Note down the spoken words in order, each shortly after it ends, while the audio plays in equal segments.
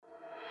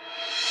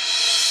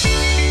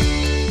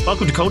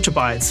Welcome to Culture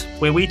Bites,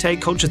 where we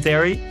take culture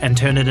theory and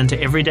turn it into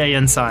everyday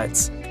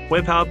insights.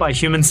 We're powered by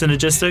Human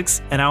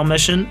Synergistics, and our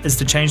mission is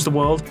to change the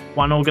world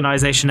one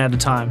organization at a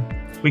time.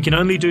 We can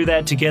only do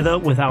that together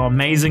with our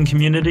amazing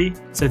community,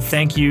 so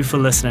thank you for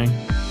listening.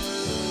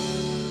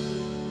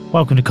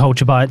 Welcome to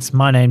Culture Bites.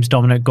 My name's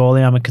Dominic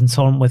Gawley. I'm a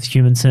consultant with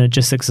Human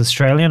Synergistics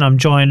Australia, and I'm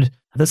joined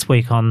this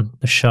week on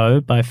the show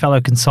by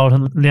fellow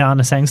consultant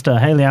Liana Sangster.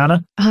 Hey,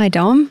 Liana. Hi,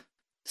 Dom.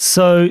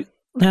 So,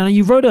 Liana,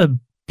 you wrote a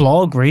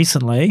blog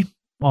recently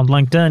on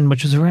LinkedIn,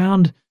 which was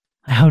around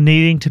how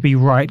needing to be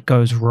right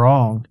goes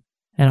wrong.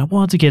 And I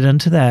wanted to get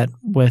into that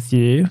with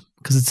you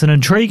because it's an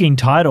intriguing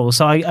title.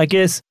 So I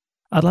guess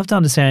I'd love to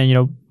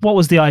understand, what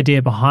was the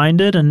idea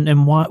behind it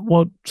and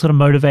what sort of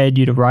motivated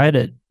you to write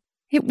it?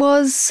 It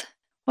was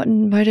what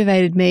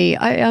motivated me.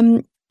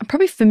 I'm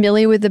probably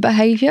familiar with the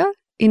behaviour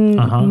in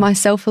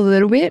myself a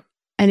little bit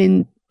and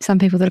in some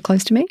people that are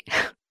close to me.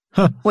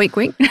 Wink,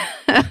 wink.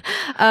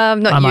 I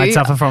might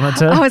suffer from it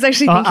too. I was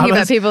actually thinking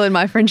about people in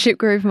my friendship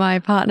group, my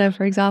partner,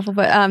 for example.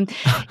 But,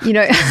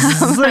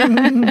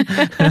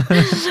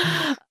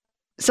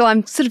 so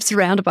I'm sort of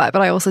surrounded by it,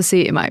 but I also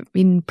see it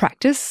in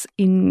practice,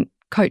 in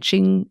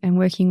coaching and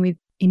working with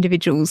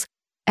individuals.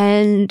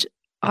 And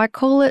I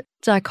call it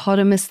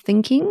dichotomous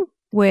thinking,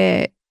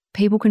 where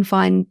people can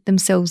find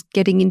themselves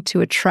getting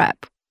into a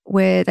trap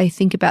where they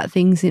think about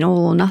things in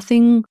all or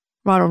nothing,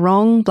 right or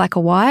wrong, black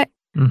or white.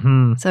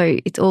 Mm-hmm. So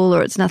it's all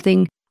or it's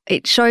nothing.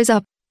 It shows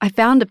up. I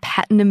found a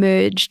pattern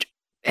emerged,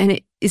 and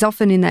it is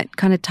often in that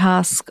kind of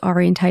task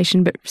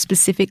orientation, but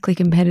specifically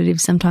competitive,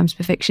 sometimes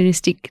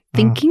perfectionistic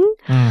thinking,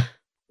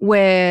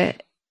 where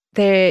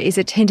there is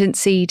a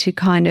tendency to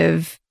kind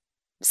of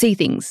see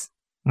things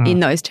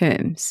in those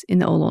terms, in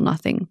the all or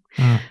nothing.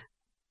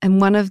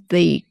 And one of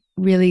the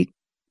really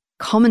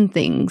common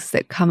things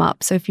that come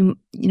up, so if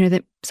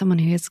that someone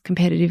who has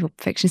competitive or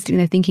perfectionistic in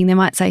their thinking, they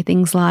might say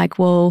things like,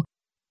 well,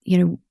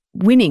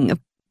 winning,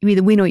 you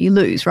either win or you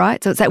lose,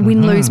 right? So it's that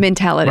win-lose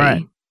mentality,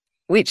 right,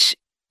 which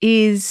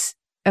is,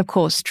 of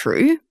course,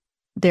 true.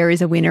 There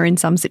is a winner in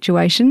some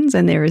situations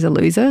and there is a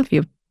loser if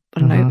you're,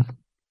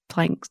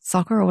 playing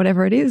soccer or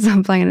whatever it is.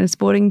 I'm playing in a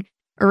sporting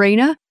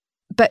arena.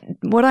 But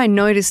what I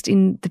noticed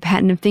in the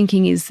pattern of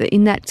thinking is that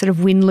in that sort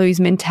of win-lose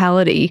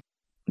mentality,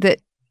 that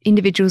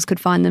individuals could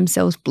find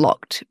themselves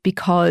blocked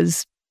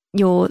because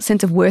your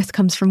sense of worth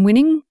comes from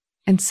winning.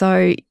 And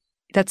so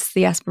that's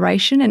the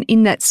aspiration. And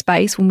in that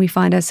space, when we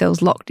find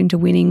ourselves locked into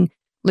winning,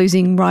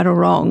 losing, right or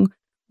wrong,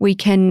 we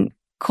can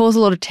cause a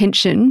lot of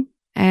tension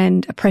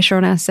and a pressure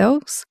on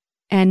ourselves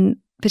and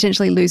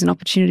potentially lose an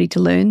opportunity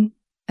to learn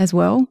as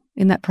well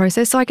in that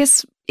process. So I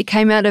guess it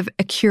came out of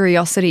a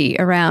curiosity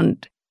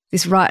around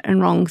this right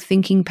and wrong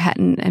thinking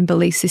pattern and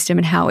belief system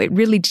and how it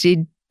really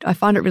did, I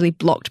find it really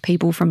blocked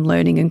people from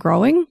learning and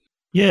growing.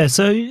 Yeah.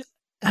 So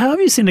how have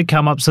you seen it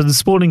come up? So the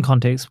sporting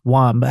context,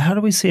 one, but how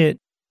do we see it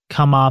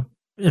come up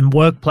in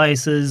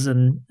workplaces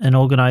and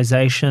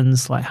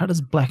organizations? Like, how does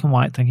black and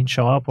white thinking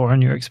show up, or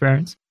in your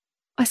experience?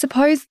 I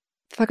suppose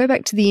if I go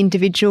back to the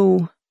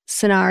individual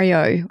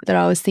scenario that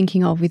I was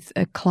thinking of with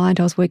a client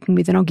I was working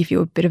with, and I'll give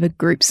you a bit of a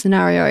group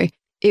scenario,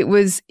 it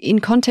was in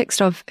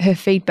context of her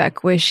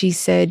feedback where she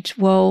said,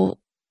 well,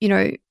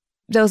 there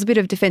was a bit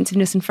of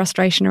defensiveness and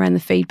frustration around the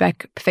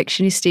feedback,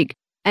 perfectionistic,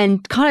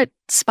 and kind of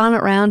spun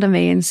it around on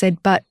me and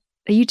said, but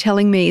are you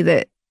telling me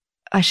that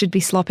I should be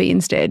sloppy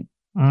instead?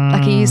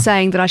 Like, are you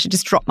saying that I should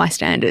just drop my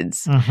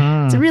standards?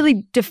 It's a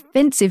really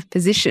defensive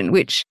position,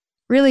 which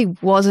really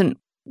wasn't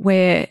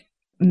where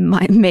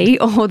me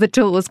or the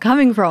tool was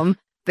coming from,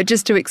 but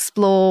just to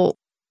explore,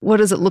 what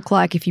does it look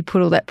like if you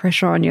put all that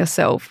pressure on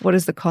yourself? What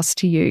is the cost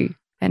to you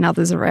and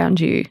others around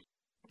you?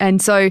 And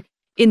so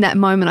in that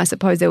moment, I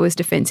suppose there was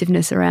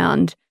defensiveness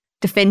around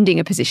defending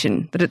a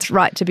position, that it's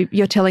right to be,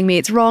 you're telling me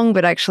it's wrong,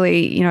 but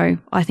actually,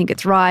 I think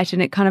it's right.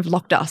 And it kind of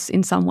locked us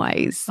in some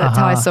ways. That's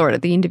how I saw it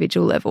at the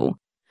individual level.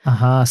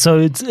 So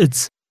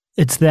it's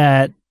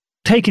that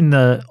taking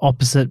the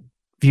opposite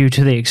view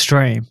to the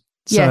extreme.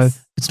 So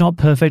yes. It's not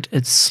perfect,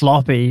 it's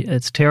sloppy,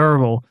 it's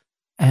terrible.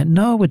 And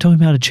no, we're talking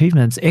about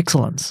achievement, it's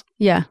excellence.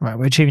 Yeah. Right,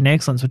 we're achieving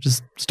excellence, which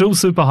is still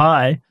super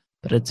high,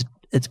 but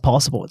it's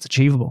possible, it's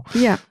achievable.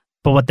 Yeah.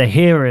 But what they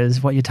hear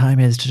is, what you're telling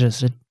me is to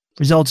just,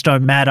 results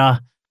don't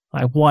matter,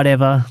 like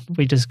whatever,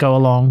 we just go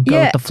along, go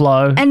with the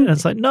flow. And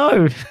it's like,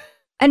 no.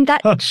 And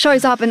that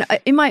shows up. And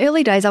in my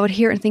early days, I would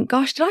hear it and think,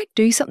 gosh, did I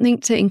do something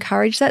to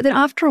encourage that? Then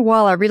after a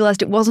while, I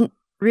realized it wasn't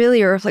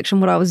really a reflection of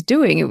what I was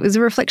doing. It was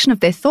a reflection of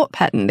their thought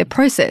pattern, their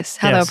process,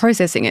 how they were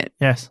processing it.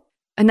 Yes.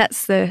 And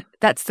that's the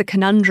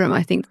conundrum,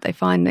 I think, that they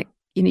find that,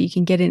 you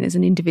can get in as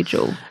an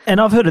individual.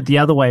 And I've heard it the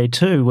other way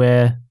too,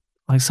 where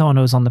like someone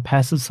who was on the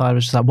passive side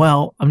was just like,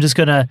 well, I'm just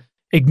going to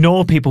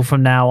ignore people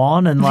from now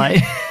on. And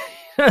like,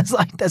 it's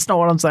like, that's not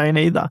what I'm saying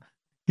either.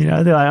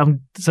 They're like,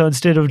 so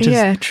instead of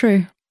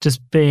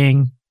just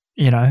being,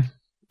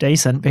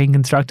 decent, being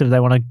constructive, they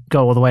want to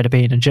go all the way to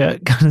being a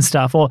jerk kind of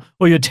stuff. Or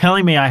you're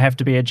telling me I have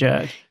to be a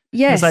jerk.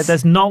 Yes. It's like,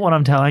 that's not what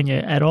I'm telling you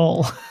at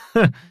all.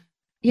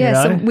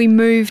 Yeah, so we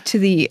move to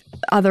the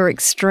other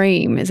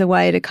extreme as a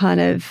way to kind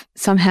of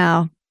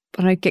somehow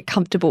I don't get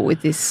comfortable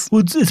with this.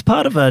 Well, it's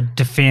part of a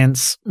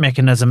defense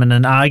mechanism and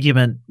an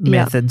argument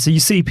method. So you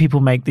see people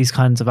make these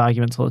kinds of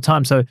arguments all the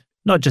time. So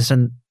not just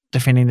in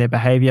defending their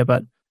behavior,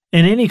 but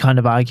in any kind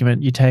of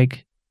argument, you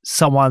take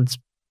someone's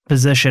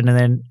position and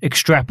then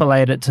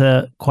extrapolate it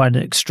to quite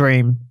an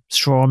extreme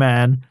straw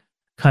man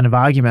kind of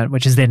argument,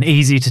 which is then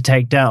easy to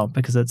take down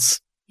because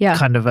it's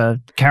kind of a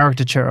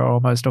caricature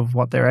almost of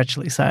what they're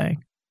actually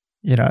saying,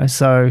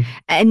 so.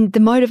 And the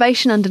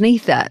motivation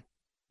underneath that,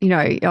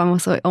 I'm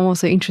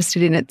also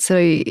interested in it. So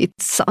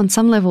it's on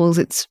some levels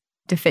it's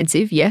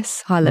defensive,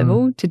 yes, high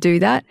level to do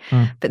that.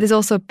 But there's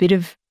also a bit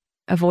of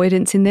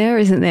avoidance in there,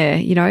 isn't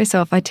there?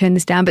 So if I turn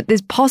this down, but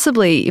there's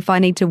possibly, if I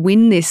need to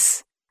win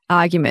this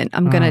argument,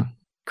 I'm going to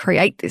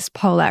create this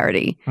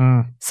polarity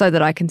so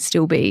that I can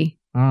still be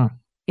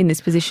in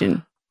this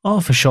position. Oh,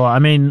 for sure. I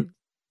mean,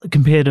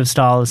 competitive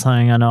style is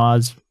something I know I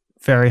was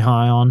very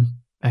high on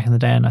back in the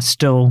day, and I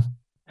still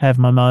have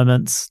my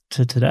moments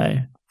to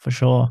today, for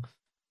sure.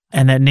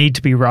 And that need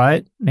to be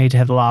right, need to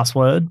have the last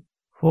word.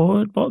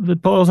 Or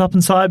it boils up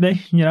inside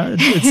me,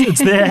 it's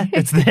there,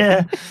 it's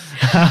there.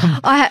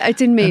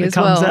 It's in me as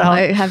well.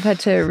 I have had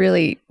to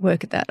really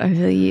work at that over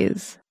the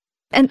years.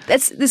 And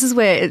this is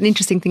where an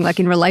interesting thing, like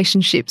in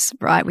relationships,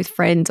 right, with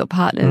friends or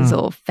partners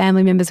or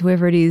family members,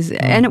 whoever it is,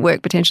 and at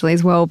work potentially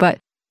as well. But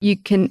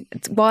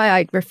it's why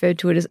I referred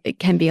to it as it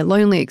can be a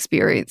lonely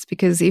experience,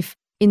 because if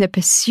in the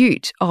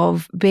pursuit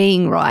of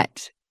being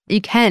right,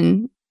 you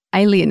can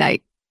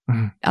alienate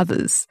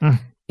others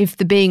if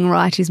the being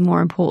right is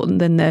more important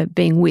than the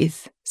being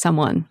with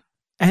someone.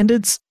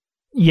 And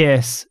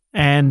yes,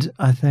 and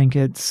I think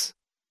it's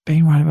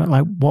being right about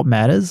like what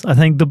matters. I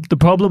think the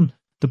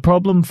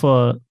problem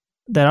for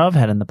that I've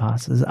had in the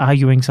past is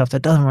arguing stuff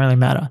that doesn't really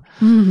matter,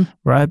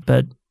 right?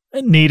 But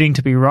needing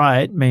to be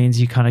right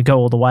means you kind of go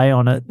all the way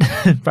on it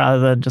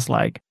rather than just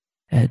like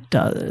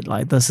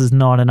this is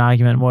not an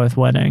argument worth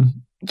winning.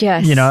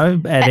 Yes.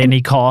 At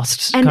any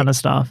cost kind of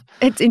stuff.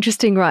 It's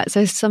interesting, right?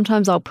 So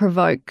sometimes I'll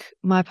provoke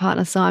my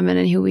partner, Simon,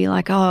 and he'll be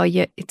like, oh,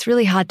 yeah, it's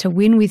really hard to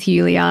win with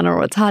you, Liana,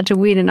 or it's hard to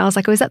win. And I was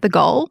like, oh, is that the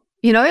goal?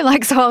 So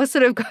I'll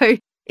sort of go,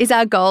 is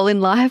our goal in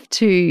life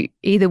to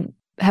either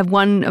have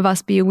one of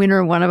us be a winner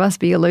and one of us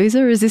be a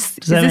loser? Is this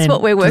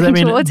what we're working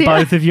towards here?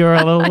 Both of you are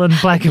a little in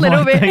black and white. A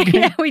little bit,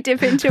 yeah, we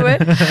dip into it.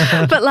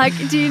 But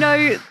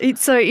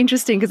it's so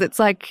interesting because it's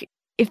like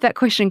if that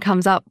question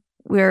comes up,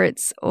 where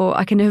it's, or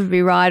I can never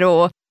be right,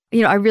 or,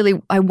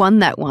 I won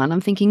that one.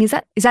 I'm thinking, is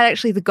that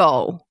actually the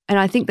goal? And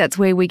I think that's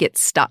where we get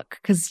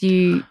stuck because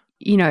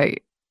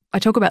I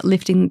talk about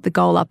lifting the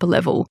goal up a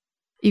level.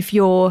 If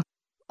you're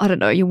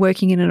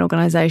working in an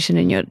organization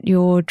and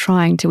you're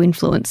trying to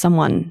influence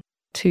someone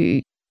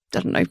to,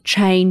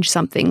 change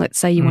something. Let's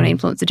say you want to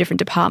influence a different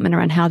department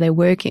around how they're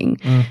working.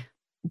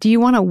 Do you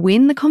want to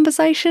win the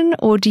conversation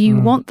or do you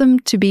want them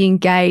to be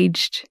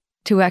engaged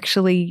to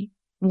actually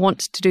want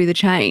to do the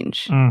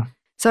change?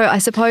 So I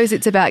suppose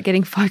it's about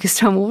getting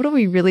focused on what are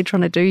we really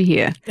trying to do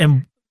here?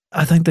 And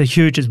I think the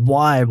huge is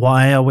why.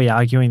 Why are we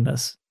arguing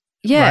this?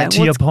 Yeah. Right,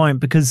 to your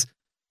point, because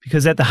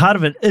at the heart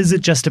of it, is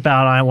it just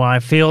about I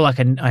feel like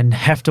I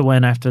have to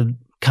win, I have to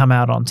come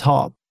out on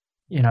top?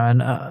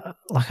 And I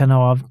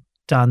know I've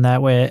done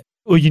that where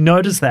you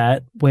notice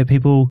that where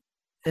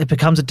it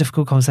becomes a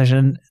difficult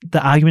conversation. The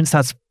argument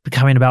starts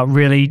becoming about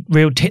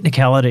real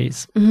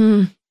technicalities.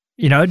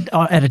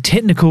 At a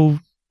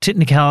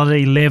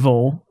technicality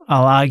level,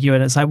 I'll argue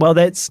and it's like, well,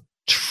 that's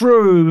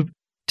true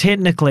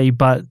technically,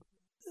 but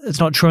it's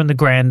not true in the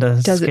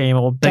grander scheme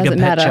or bigger picture.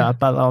 Matter.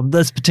 But on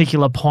this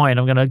particular point,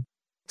 I'm going to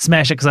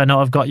smash it because I know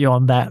I've got you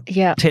on that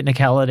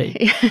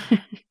technicality,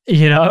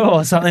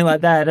 or something like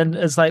that. And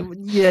it's like,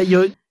 yeah,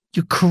 you're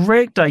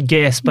correct, I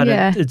guess, but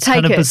it's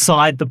kind of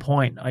beside the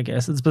point, I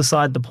guess. It's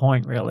beside the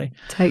point, really.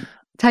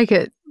 Take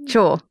it,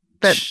 sure.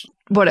 But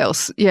what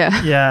else?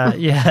 Yeah.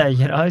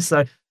 Yeah,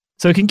 so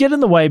it can get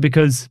in the way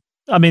because,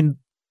 I mean,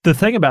 the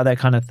thing about that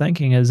kind of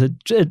thinking is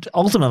it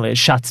ultimately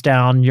shuts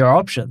down your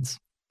options.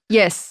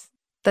 Yes,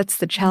 that's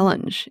the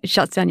challenge. It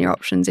shuts down your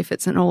options if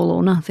it's an all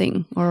or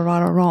nothing or a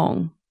right or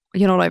wrong.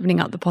 You're not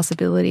opening up the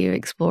possibility of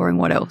exploring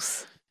what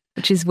else,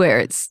 which is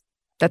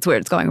that's where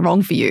it's going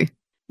wrong for you.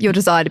 Your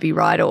desire to be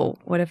right or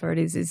whatever it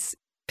is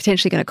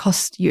potentially going to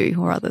cost you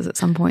or others at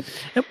some point.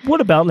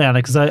 What about Liana?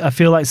 Because I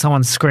feel like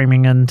someone's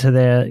screaming into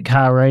their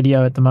car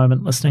radio at the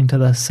moment listening to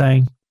this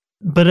saying,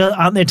 but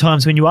aren't there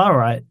times when you are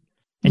right?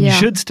 And you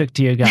should stick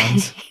to your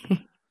guns,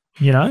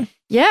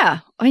 Yeah,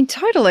 I mean,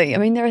 totally. I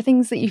mean, there are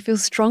things that you feel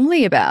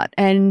strongly about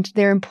and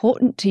they're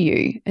important to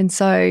you. And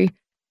so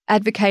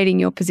advocating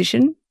your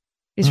position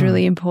is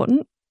really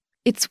important.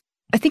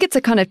 I think it's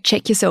a kind of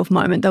check yourself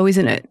moment though,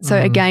 isn't it? So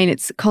again,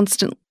 it's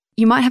constant.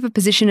 You might have a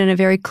position and a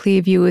very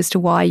clear view as to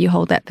why you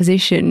hold that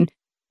position,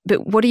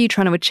 but what are you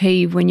trying to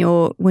achieve when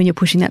you're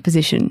pushing that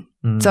position?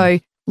 So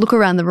look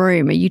around the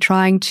room. Are you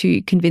trying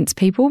to convince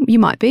people? You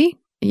might be.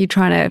 Are you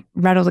trying to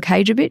rattle the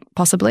cage a bit?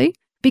 Possibly.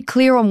 Be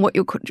clear on what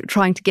you're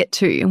trying to get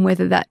to and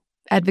whether that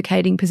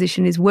advocating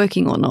position is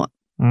working or not.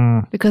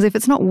 Because if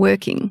it's not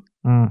working,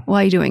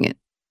 why are you doing it?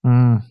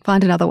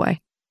 Find another way.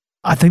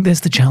 I think that's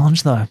the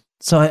challenge though.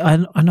 So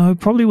I know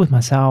probably with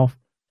myself,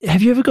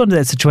 have you ever gone to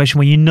that situation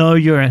where you know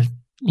you're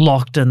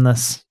locked in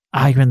this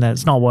argument that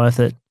it's not worth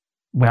it?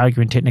 We're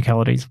arguing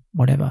technicalities,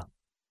 whatever.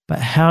 But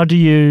how do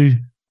you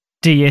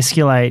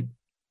de-escalate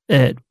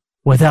it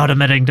without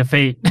admitting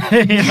defeat?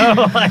 You know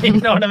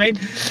what I mean?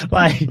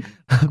 Like,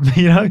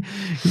 you know,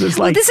 'cause it's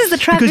like, this is the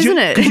trap, isn't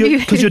it?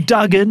 Because you're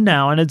dug in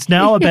now, and it's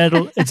now a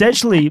battle. It's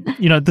actually,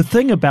 you know, the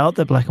thing about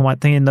the black and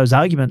white thing in those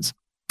arguments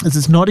is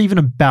it's not even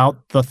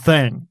about the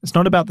thing. It's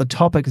not about the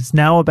topic. It's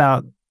now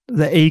about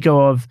the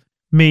ego of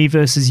me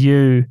versus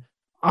you.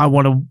 I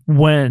want to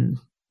win,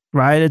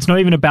 right? It's not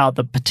even about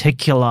the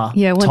particular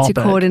once topic.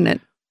 you're caught in it.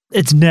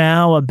 It's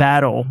now a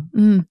battle,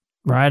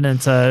 right? And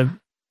it's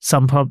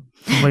some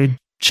probably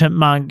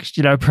chipmunk,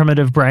 you know,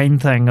 primitive brain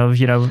thing of,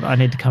 you know, I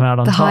need to come out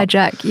on the top.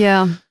 hijack,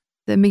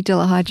 the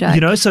amygdala hijack.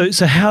 You know,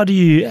 so how do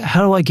you,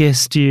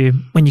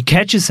 when you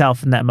catch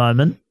yourself in that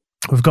moment,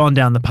 we've gone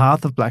down the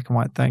path of black and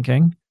white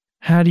thinking,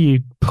 how do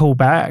you pull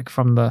back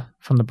from the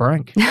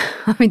brink?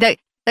 I mean, that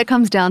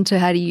comes down to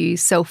how do you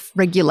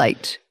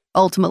self-regulate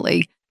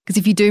ultimately? Because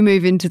if you do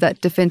move into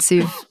that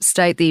defensive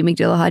state, the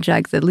amygdala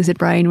hijack, the lizard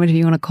brain, whatever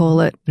you want to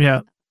call it,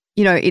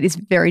 you know, it is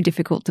very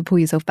difficult to pull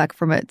yourself back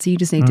from it. So you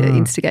just need to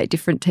instigate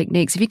different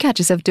techniques. If you catch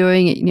yourself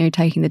doing it, you know,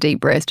 taking the deep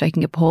breath,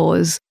 taking a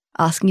pause,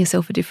 asking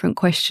yourself a different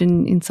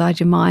question inside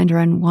your mind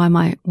around why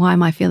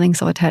am I feeling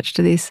so attached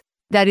to this?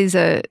 There's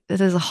a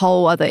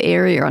whole other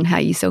area on how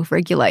you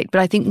self-regulate. But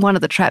I think one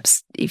of the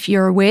traps, if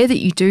you're aware that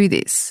you do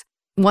this,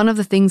 one of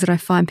the things that I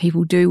find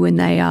people do when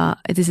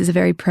this is a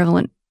very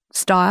prevalent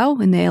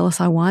style in the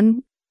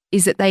LSI-1,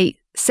 is that they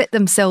set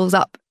themselves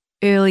up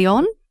early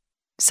on.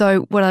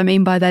 So what I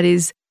mean by that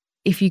is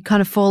if you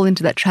kind of fall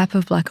into that trap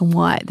of black and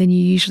white, then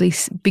you usually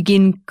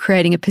begin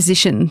creating a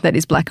position that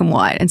is black and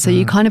white. And so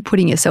you're kind of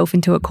putting yourself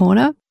into a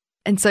corner.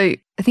 And so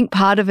I think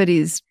part of it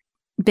is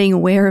being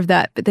aware of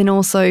that, but then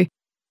also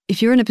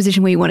if you're in a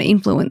position where you want to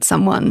influence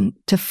someone,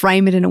 to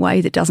frame it in a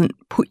way that doesn't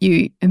put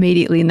you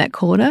immediately in that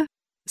corner.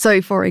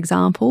 So for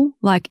example,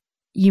 like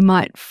you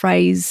might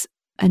phrase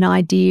an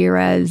idea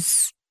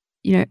as,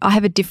 you know, I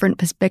have a different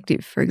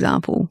perspective, for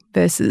example,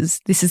 versus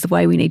this is the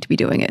way we need to be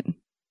doing it.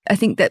 I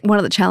think that one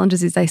of the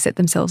challenges is they set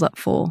themselves up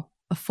for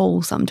a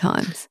fall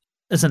sometimes.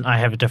 Isn't I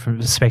have a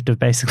different perspective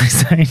basically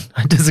saying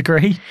I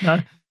disagree? No?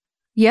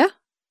 Yeah,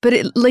 but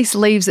it at least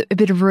leaves a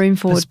bit of room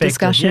for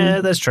discussion. Yeah,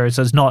 that's true.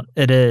 So it's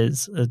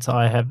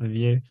I have a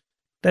view.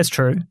 That's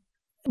true.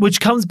 Which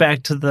comes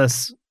back to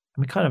this,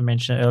 we kind of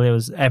mentioned it earlier,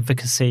 was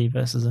advocacy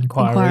versus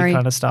inquiry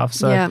kind of stuff.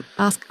 So yeah,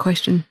 ask a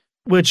question.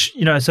 Which,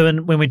 you know, so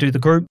when we do the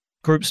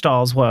group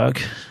styles work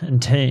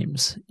in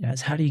teams, you know,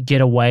 it's how do you get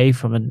away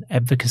from an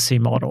advocacy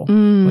model,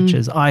 which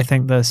is I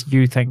think this,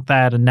 you think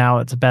that, and now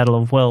it's a battle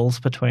of wills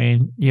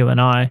between you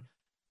and I.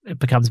 It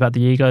becomes about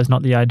the egos,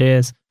 not the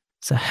ideas.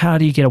 So how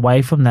do you get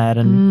away from that?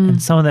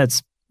 And some of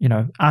that's, you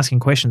know, asking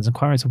questions,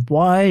 inquiries of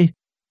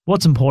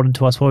what's important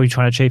to us, what are we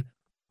trying to achieve,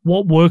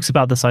 what works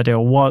about this idea,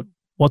 or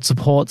what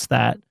supports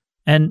that.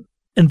 And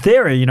in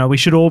theory, you know, we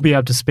should all be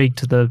able to speak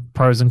to the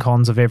pros and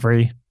cons of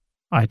every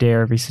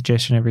idea, every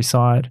suggestion, every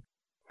side.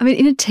 I mean,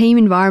 in a team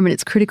environment,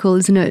 it's critical,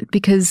 isn't it?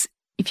 Because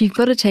if you've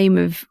got a team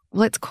of,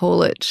 let's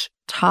call it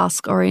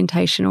task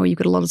orientation, or you've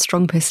got a lot of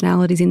strong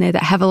personalities in there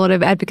that have a lot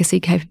of advocacy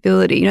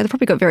capability, you know, they've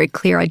probably got very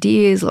clear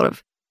ideas, a lot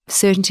of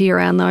certainty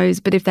around those.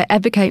 But if they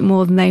advocate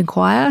more than they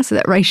inquire, so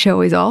that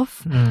ratio is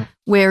off,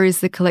 where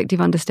is the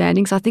collective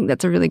understanding? So I think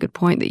that's a really good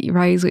point that you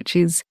raise, which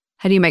is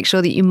how do you make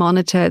sure that you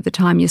monitor the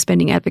time you're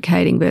spending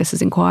advocating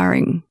versus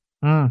inquiring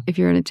if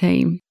you're in a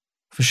team?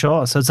 For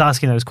sure. So it's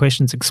asking those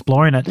questions,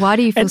 exploring it. Why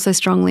do you feel so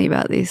strongly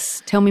about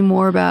this? Tell me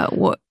more about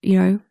what, you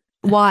know,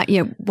 why,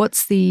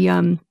 what's the,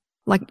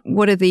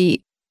 what are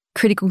the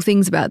critical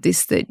things about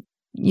this that,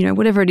 you know,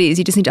 whatever it is,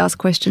 you just need to ask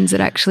questions that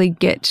actually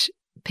get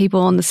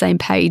people on the same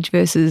page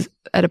versus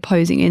at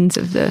opposing ends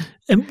of the...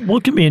 And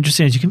what can be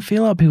interesting is you can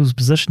feel out people's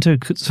position too.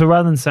 So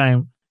rather than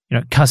saying, you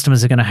know,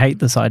 customers are going to hate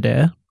this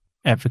idea,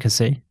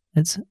 advocacy,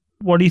 it's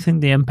what do you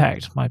think the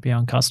impact might be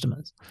on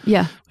customers?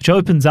 Yeah. Which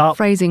opens up...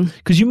 Phrasing.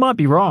 Because you might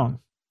be wrong.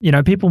 You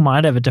know, people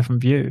might have a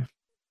different view.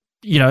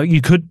 You know,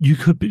 you could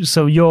be,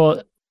 so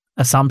your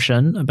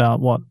assumption about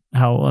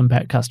how it will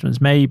impact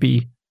customers may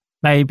be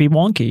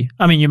wonky.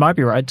 I mean, you might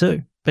be right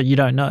too, but you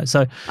don't know.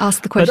 So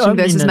ask the question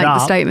versus make the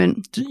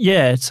statement.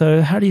 Yeah.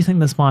 So how do you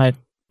think this might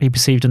be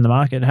perceived in the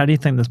market? How do you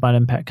think this might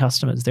impact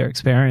customers, their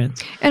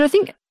experience? And I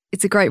think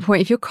it's a great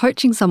point. If you're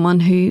coaching someone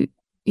who,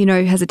 you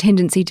know, has a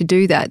tendency to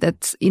do that,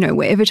 that's, you know,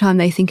 where every time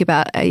they think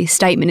about a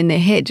statement in their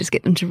head, just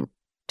get them to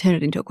turn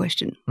it into a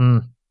question.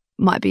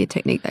 Might be a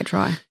technique they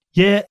try.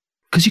 Yeah,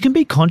 because you can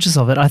be conscious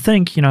of it. I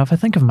think, you know, if I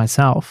think of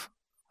myself,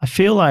 I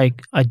feel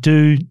like I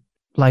do,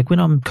 like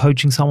when I'm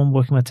coaching someone,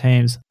 working with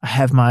teams, I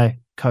have my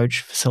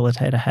coach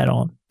facilitator hat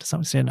on to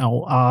some extent.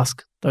 I'll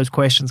ask those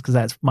questions because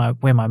that's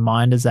where my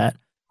mind is at.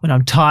 When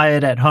I'm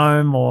tired at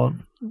home or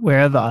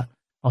wherever,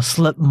 I'll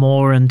slip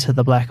more into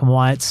the black and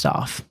white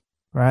stuff,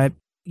 right?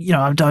 You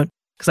know, I don't,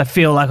 because I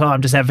feel like,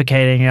 I'm just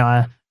advocating,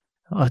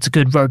 it's a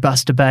good,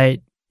 robust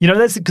debate. You know,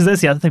 that's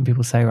the other thing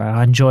people say, right?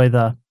 I enjoy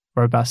the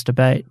robust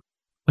debate.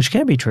 which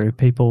can be true.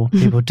 People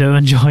do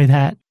enjoy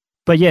that.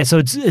 But yeah, so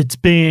it's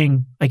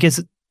being, I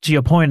guess to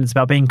your point, it's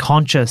about being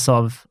conscious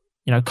of,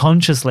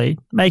 consciously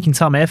making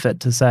some effort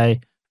to say,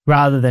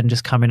 rather than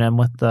just coming in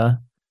with the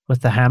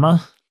hammer,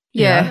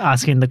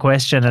 asking the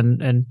question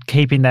and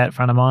keeping that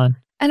front of mind.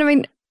 And I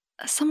mean,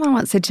 someone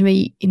once said to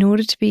me, in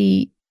order to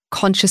be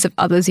conscious of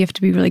others, you have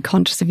to be really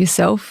conscious of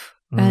yourself.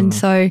 And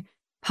so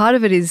part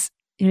of it is,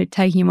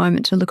 taking a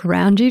moment to look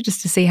around you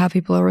just to see how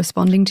people are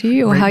responding to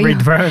you, or how you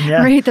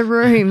read the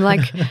room.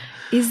 Like,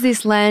 is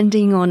this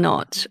landing or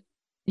not?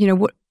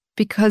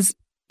 Because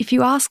if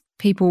you ask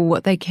people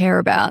what they care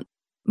about,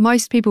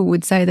 most people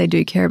would say they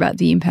do care about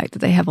the impact that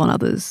they have on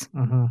others,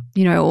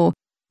 or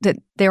that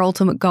their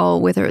ultimate goal,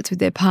 whether it's with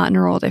their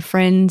partner or their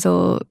friends,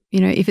 or,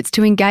 if it's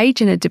to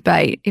engage in a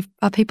debate,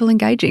 are people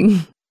engaging?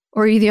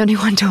 Or are you the only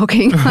one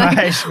talking?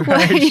 Right. So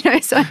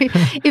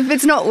if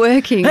it's not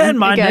working. And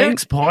my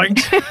next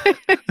point.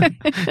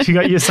 You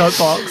got your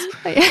soapbox.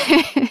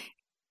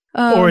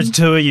 Or it's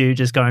two of you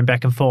just going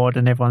back and forth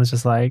and everyone's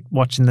just like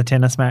watching the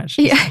tennis match.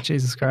 Like,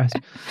 Jesus Christ.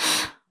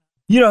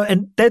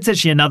 And that's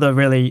actually another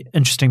really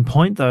interesting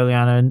point though,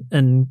 Liana,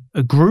 in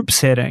a group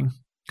setting,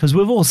 because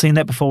we've all seen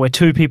that before where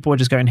two people are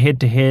just going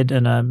head to head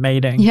in a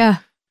meeting. Yeah.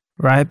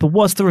 Right? But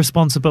what's the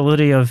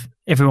responsibility of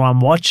everyone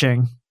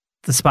watching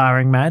the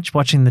sparring match,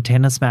 watching the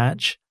tennis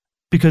match?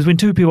 Because when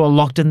two people are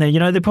locked in there,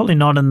 they're probably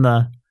not in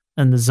the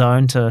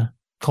zone to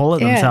call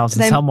it themselves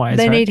in some ways.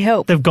 They right? need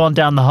help. They've gone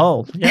down the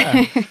hole.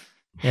 Yeah.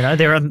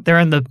 They're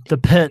in the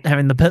pit,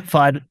 having the pit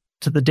fight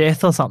to the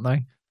death or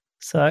something.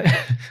 So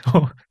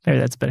maybe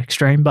that's a bit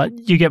extreme,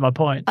 but you get my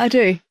point. I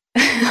do.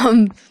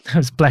 I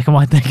was black and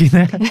white thinking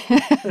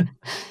that.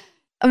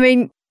 I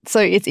mean, so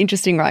it's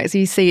interesting, right? So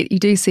you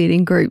do see it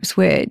in groups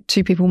where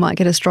two people might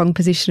get a strong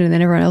position and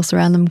then everyone else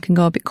around them can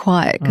go a bit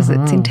quiet because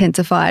it's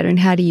intensified. And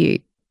how do you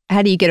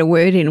get a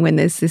word in when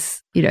there's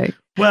this,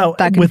 well,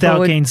 back and without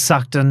forward? Getting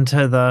sucked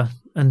into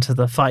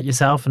the fight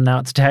yourself and now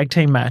it's a tag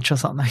team match or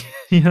something,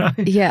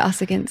 Yeah,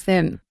 us against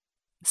them.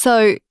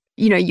 So,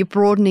 you're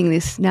broadening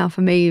this now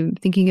for me,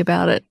 thinking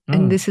about it.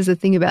 And this is the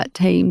thing about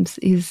teams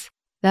is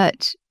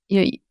that,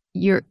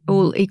 you're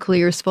all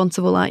equally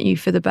responsible, aren't you,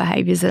 for the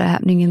behaviours that are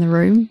happening in the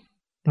room?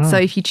 So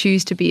if you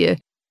choose to be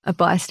a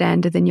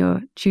bystander, then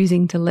you're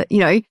choosing to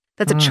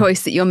that's a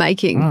choice that you're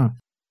making.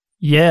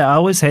 Yeah, I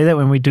always say that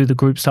when we do the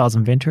group styles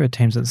in Ventura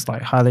teams, it's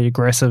like highly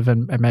aggressive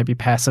and maybe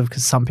passive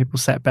because some people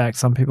sat back,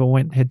 some people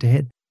went head to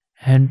head.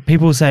 And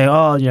people say,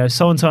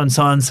 so-and-so and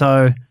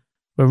so-and-so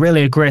were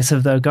really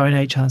aggressive. They were going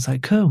at each other. It's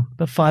like, cool.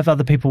 But 5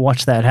 other people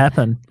watched that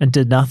happen and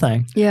did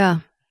nothing. Yeah.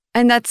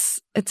 And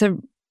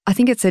I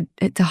think it's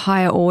a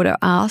higher order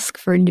ask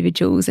for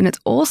individuals, and it's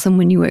awesome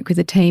when you work with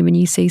a team and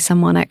you see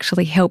someone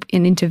actually help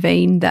and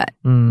intervene that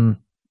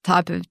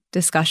type of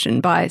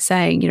discussion by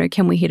saying,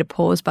 can we hit a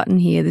pause button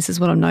here? This is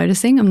what I'm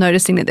noticing. I'm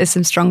noticing that there's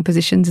some strong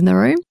positions in the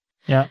room.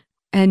 Yeah.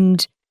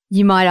 And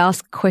you might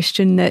ask a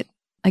question that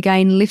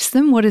again lifts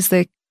them. What's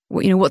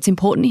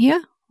important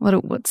here? What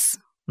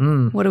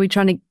are we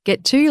trying to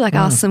get to? Like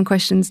ask some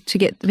questions to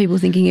get the people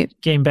thinking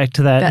getting back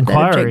to that about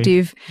inquiry. that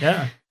objective.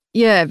 Yeah.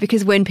 Yeah,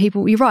 because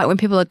you're right, when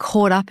people are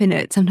caught up in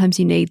it, sometimes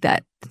you need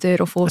that third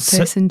or fourth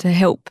person to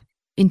help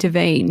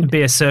intervene. And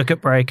be a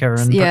circuit breaker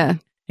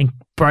and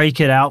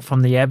break it out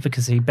from the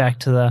advocacy back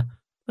to the,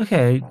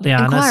 okay,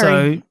 Liana,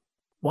 inquiry. So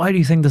why do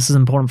you think this is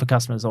important for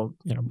customers, or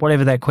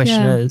whatever that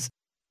question is,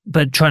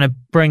 but trying to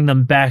bring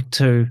them back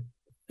to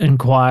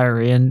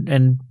inquiry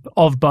and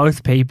of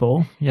both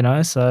people,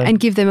 so. And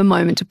give them a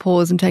moment to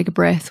pause and take a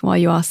breath while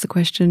you ask the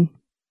question.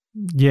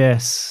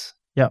 Yes.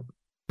 Yep.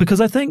 Because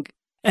I think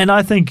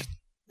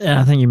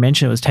you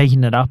mentioned it was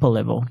taking it up a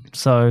level.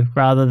 So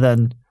rather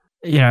than,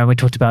 we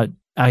talked about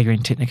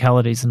arguing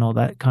technicalities and all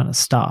that kind of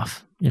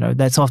stuff,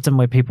 that's often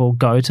where people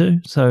go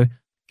to. So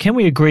can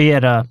we agree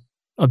at a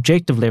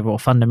objective level or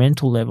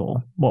fundamental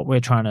level what we're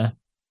trying to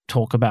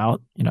talk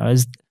about?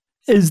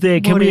 Is there,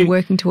 what are you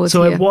working towards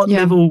so here? At what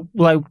level,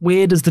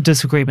 where does the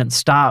disagreement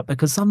start?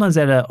 Because sometimes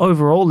at an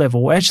overall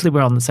level, actually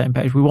we're on the same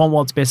page. We want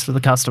what's best for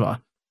the customer.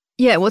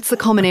 Yeah, what's the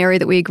common area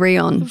that we agree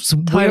on? So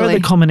where are the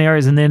common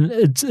areas? And then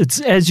it's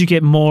as you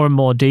get more and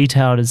more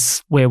detailed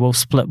is where we'll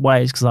split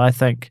ways, because I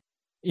think,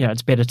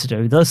 it's better to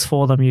do this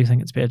for them. You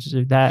think it's better to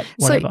do that,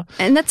 whatever.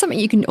 And that's something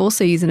you can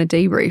also use in a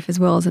debrief as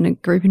well as in a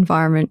group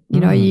environment.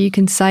 You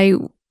can say,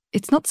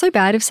 it's not so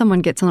bad if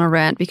someone gets on a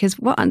rant because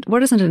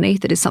what is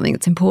underneath it is something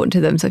that's important to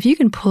them. So if you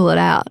can pull it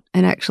out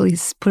and actually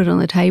put it on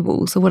the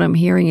table. So what I'm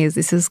hearing is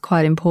this is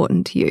quite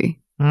important to you.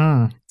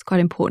 It's quite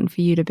important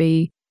for you to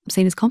be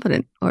seen as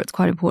competent, or it's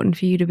quite important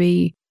for you to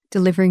be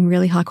delivering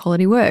really high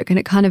quality work. And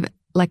it kind of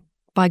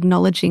by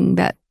acknowledging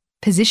that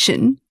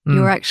position,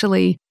 you're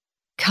actually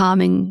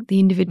calming the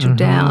individual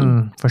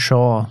down. For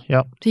sure.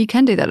 Yep. So you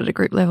can do that at a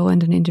group level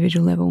and an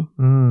individual level.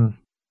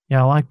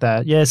 Yeah, I like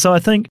that. Yeah. So I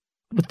think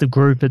with the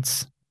group,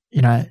 it's,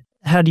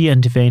 how do you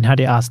intervene? How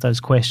do you ask those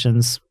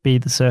questions? Be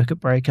the circuit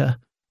breaker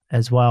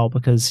as well,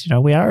 because,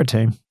 we are a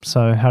team.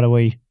 So how do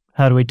we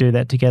do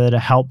that together to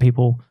help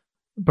people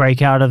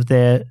break out of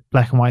their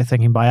black and white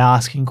thinking by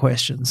asking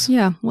questions?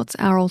 Yeah. What's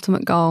our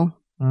ultimate goal?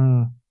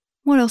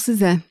 What else is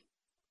there?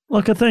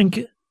 Look, I think,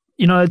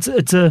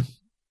 it's a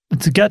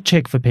gut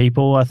check for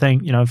people. I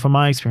think, from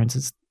my experience,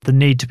 it's the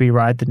need to be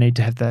right, the need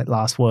to have that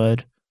last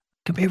word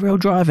can be a real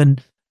drive.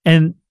 And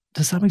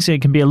to some extent,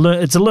 it can be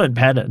it's a learned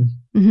pattern.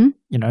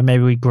 Mm-hmm.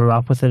 Maybe we grew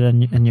up with it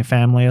in your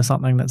family or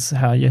something. That's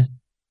how you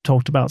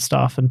talked about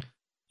stuff. And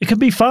it can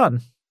be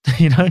fun,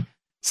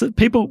 So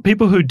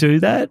people who do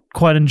that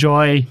quite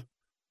enjoy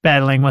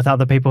battling with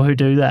other people who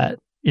do that.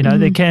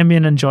 There can be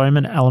an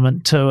enjoyment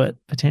element to it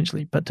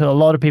potentially, but to a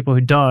lot of people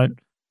who don't,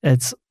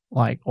 it's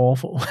like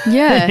awful.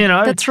 Yeah,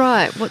 that's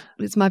right. What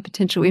is my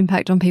potential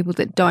impact on people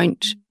that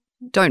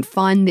don't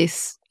find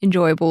this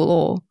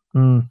enjoyable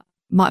or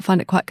might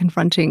find it quite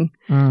confronting?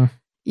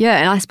 Yeah,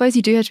 and I suppose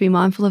you do have to be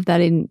mindful of that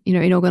in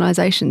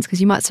organisations, because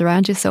you might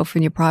surround yourself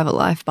in your private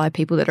life by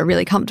people that are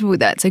really comfortable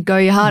with that. So go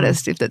your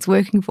hardest if that's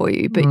working for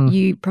you, but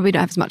you probably don't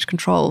have as much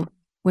control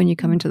when you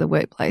come into the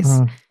workplace.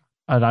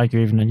 I'd argue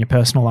even in your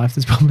personal life,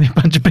 there's probably a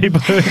bunch of people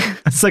who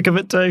are sick of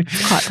it too.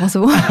 Quite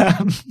possible.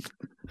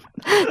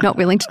 Not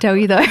willing to tell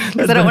you though,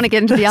 because I don't want to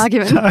get into the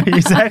argument. No,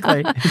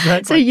 exactly.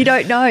 So you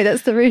don't know.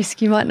 That's the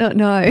risk. You might not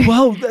know.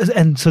 Well,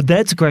 and so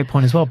that's a great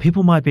point as well.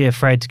 People might be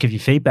afraid to give you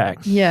feedback.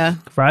 Yeah.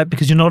 Right?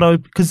 Because you're not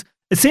open. Because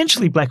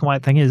essentially, black and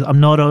white thing is,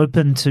 I'm not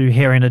open to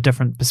hearing a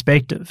different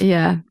perspective.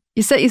 Yeah.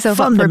 You set yourself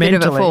up for a bit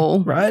of a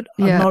fall. Right?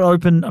 Yeah.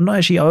 I'm not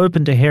actually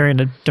open to hearing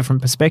a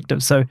different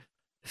perspective. So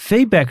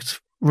feedback's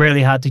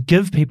really hard to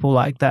give people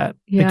like that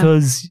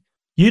because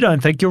you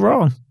don't think you're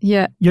wrong.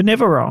 Yeah. You're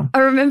never wrong. I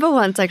remember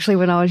once actually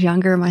when I was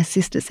younger, my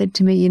sister said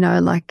to me, you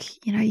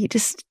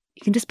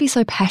can just be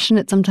so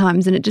passionate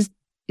sometimes and it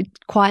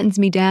quietens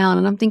me down.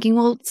 And I'm thinking,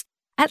 well,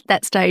 at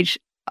that stage,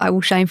 I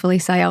will shamefully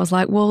say I was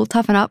like, well,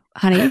 toughen up,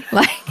 honey.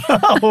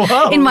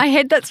 In my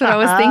head, that's what I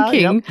was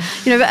thinking.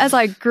 Yep. But as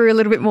I grew a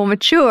little bit more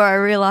mature, I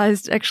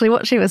realised actually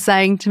what she was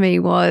saying to me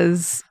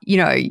was,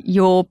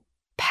 your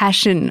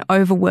passion,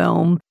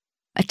 overwhelm,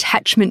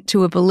 attachment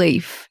to a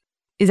belief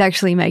is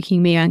actually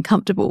making me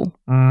uncomfortable.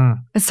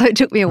 So it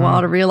took me a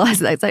while to realise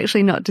that it's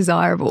actually not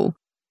desirable.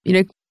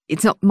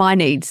 It's not my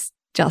needs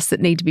just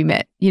that need to be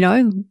met,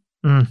 And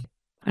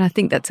I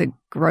think that's a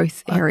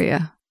growth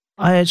area.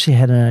 I actually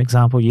had an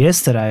example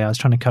yesterday. I was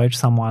trying to coach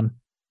someone,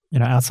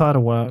 outside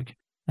of work.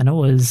 And it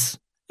was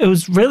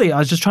really, I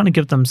was just trying to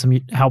give them some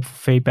helpful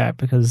feedback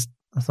because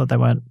I thought they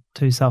weren't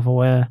too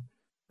self-aware.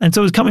 And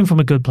so it was coming from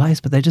a good place,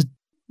 but they just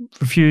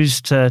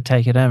refused to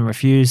take it in,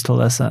 refused to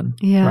listen.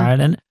 Yeah. Right.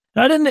 And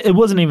it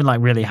wasn't even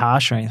like really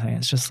harsh or anything.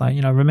 It's just like,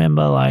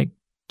 remember like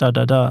kind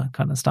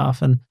of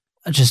stuff. And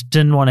I just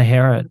didn't want to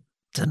hear it,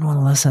 didn't want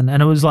to listen.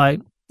 And it was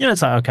like,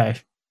 it's like, okay,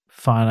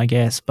 fine, I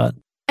guess. But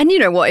and you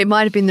know what? It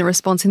might have been the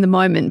response in the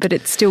moment, but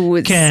it still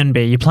was. Can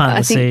be. You plant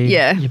the seed.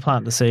 Yeah. You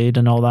plant the seed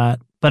and all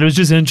that. But it was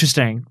just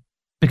interesting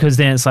because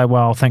then it's like,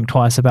 well, I'll think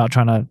twice about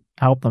trying to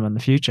help them in the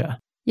future.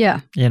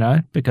 Yeah.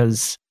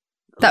 Because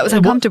that was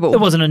uncomfortable. It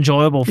wasn't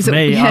enjoyable for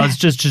me. Yeah. I was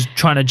just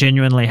trying to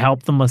genuinely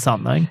help them with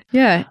something.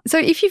 Yeah. So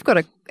if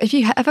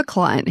you have a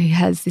client who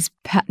has this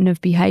pattern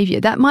of behavior,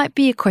 that might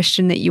be a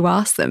question that you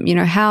ask them.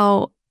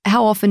 How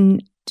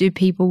often do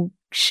people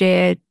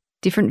share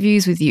different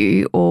views with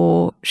you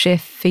or share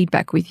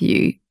feedback with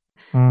you?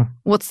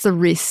 What's the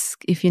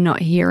risk if you're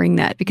not hearing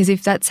that? Because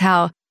if that's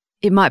how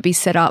it might be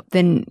set up,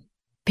 then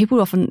people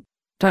often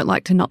don't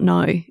like to not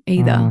know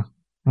either.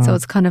 So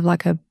it's kind of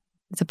like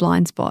it's a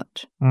blind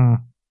spot.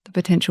 The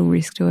potential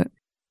risk to it.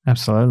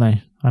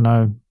 Absolutely. I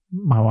know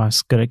my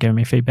wife's good at giving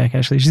me feedback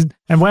actually.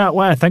 And when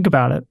I think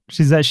about it,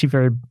 she's actually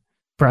very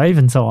brave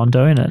and so on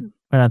doing it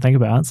when I think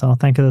about it. So I'll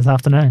thank her this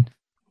afternoon.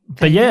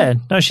 But yeah,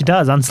 no, she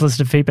does.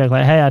 Unsolicited feedback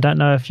like, hey, I don't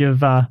know if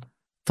you've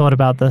thought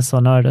about this or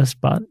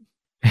noticed, but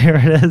here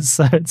it is.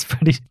 So it's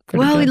pretty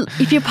well, good.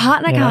 If your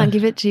partner can't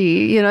give it to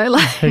you,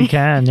 who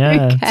can?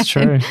 Yeah, it's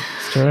true.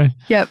 It's true.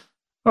 Yep.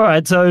 All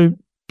right. So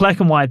black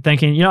and white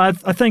thinking, I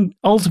think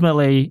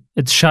ultimately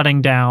it's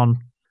shutting down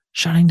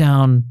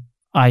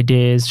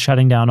ideas,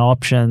 shutting down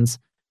options,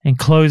 and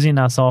closing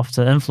us off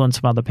to influence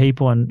from other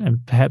people and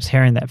perhaps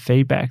hearing that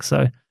feedback. So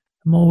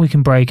the more we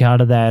can break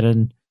out of that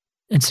and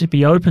to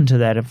be open to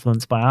that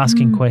influence by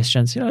asking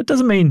questions, it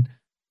doesn't mean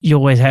you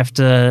always have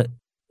to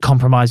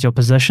compromise your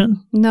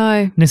position.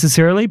 No.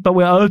 Necessarily, but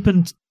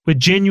we're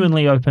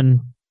genuinely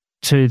open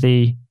to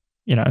the,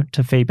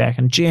 to feedback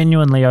and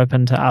genuinely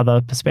open to other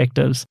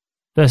perspectives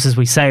versus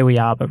we say we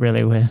are, but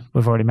really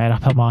we've already made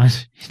up our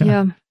mind.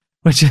 Yeah.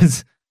 Which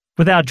is,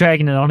 without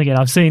dragging it on again,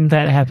 I've seen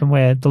that happen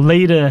where the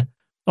leader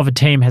of a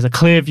team has a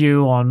clear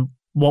view on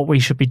what we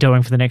should be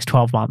doing for the next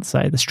 12 months,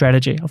 say the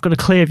strategy. I've got a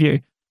clear view,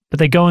 but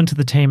they go into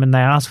the team and they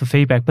ask for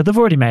feedback, but they've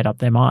already made up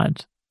their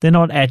mind. They're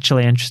not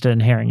actually interested in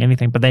hearing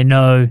anything, but they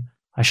know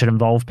I should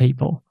involve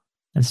people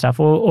and stuff.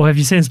 Or have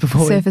you seen this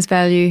before? Surface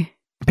value.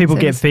 People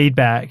get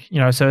feedback,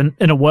 so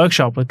in a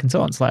workshop with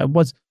consultants, like,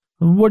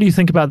 what do you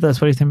think about this?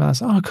 What do you think about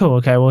this? Oh, cool.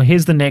 Okay, well,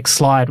 here's the next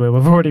slide where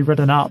we've already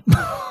written up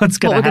what's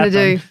going to happen. What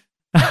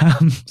we're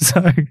going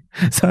to do.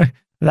 So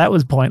that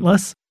was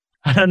pointless.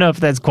 I don't know if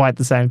that's quite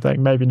the same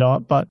thing. Maybe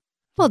not, but.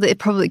 Well, there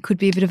probably could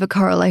be a bit of a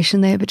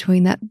correlation there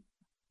between that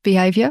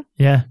behavior.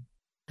 Yeah.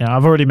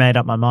 I've already made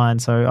up my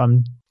mind, so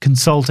I'm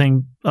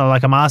consulting,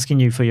 like I'm asking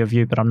you for your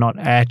view, but I'm not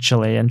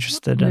actually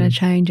interested I'm in going to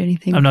change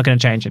anything. I'm not going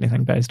to change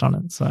anything based on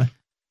it. So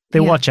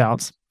they're Yeah. watch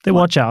outs. They're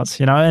watch outs,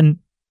 you know, and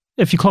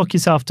if you clock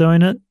yourself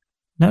doing it,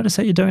 notice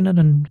that you're doing it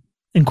and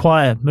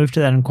inquire, move to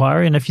that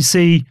inquiry. And if you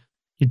see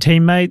your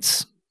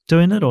teammates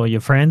doing it or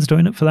your friends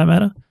doing it for that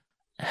matter,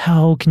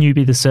 how can you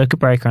be the circuit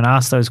breaker and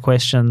ask those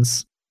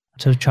questions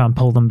to try and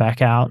pull them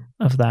back out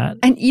of that?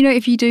 And, you know,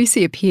 if you do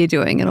see a peer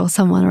doing it or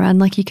someone around,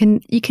 like you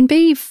can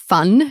be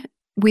fun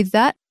with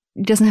that.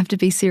 It doesn't have to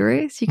be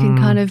serious. You can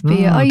kind of be,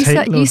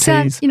 you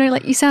sound, you know,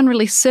 like you sound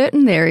really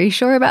certain there. Are you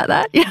sure about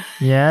that?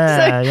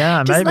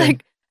 Yeah, Just maybe.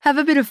 like have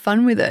a bit of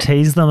fun with it.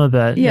 Tease them a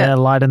bit. Yeah.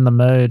 Lighten the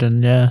mood.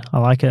 And I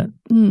like it.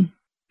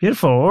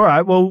 Beautiful. All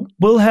right. Well,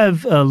 we'll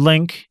have a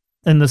link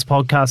in this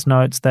podcast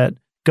notes that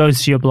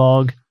goes to your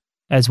blog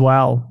as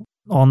well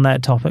on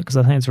that topic, because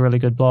I think it's a really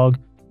good blog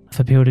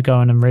for people to go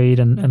in and read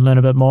and learn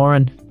a bit more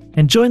and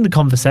join the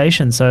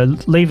conversation. So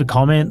leave a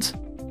comment.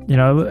 You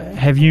know,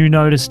 have you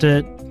noticed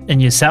it in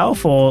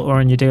yourself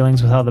or in your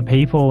dealings with other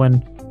people?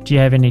 And do you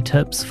have any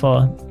tips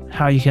for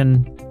how you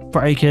can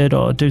break it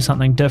or do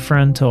something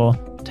different or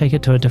take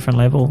it to a different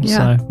level?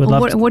 Yeah. So we'd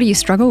love what do you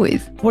struggle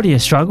with? What do you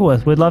struggle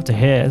with? We'd love to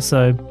hear.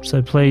 So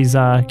please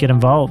get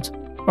involved.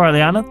 All right,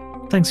 Liana,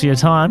 thanks for your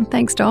time.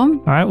 Thanks, Dom.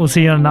 All right, we'll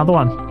see you on another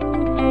one.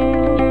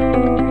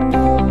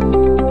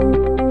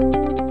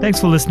 Thanks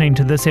for listening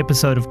to this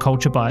episode of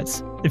Culture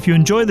Bites. If you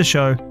enjoy the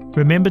show,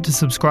 remember to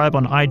subscribe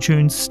on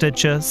iTunes,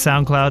 Stitcher,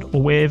 SoundCloud,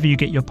 or wherever you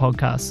get your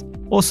podcasts.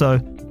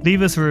 Also,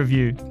 leave us a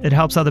review. It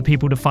helps other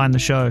people to find the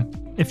show.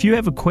 If you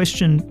have a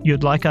question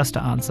you'd like us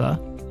to answer,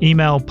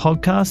 email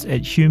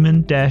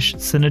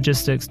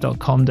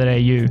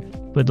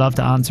podcast@human-synergistics.com.au. We'd love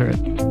to answer it.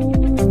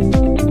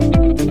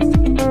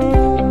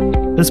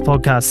 This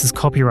podcast is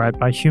copyright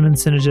by Human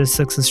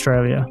Synergistics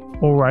Australia.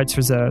 All rights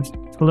reserved.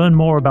 To learn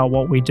more about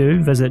what we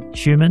do, visit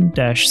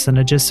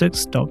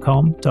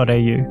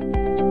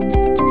human-synergistics.com.au.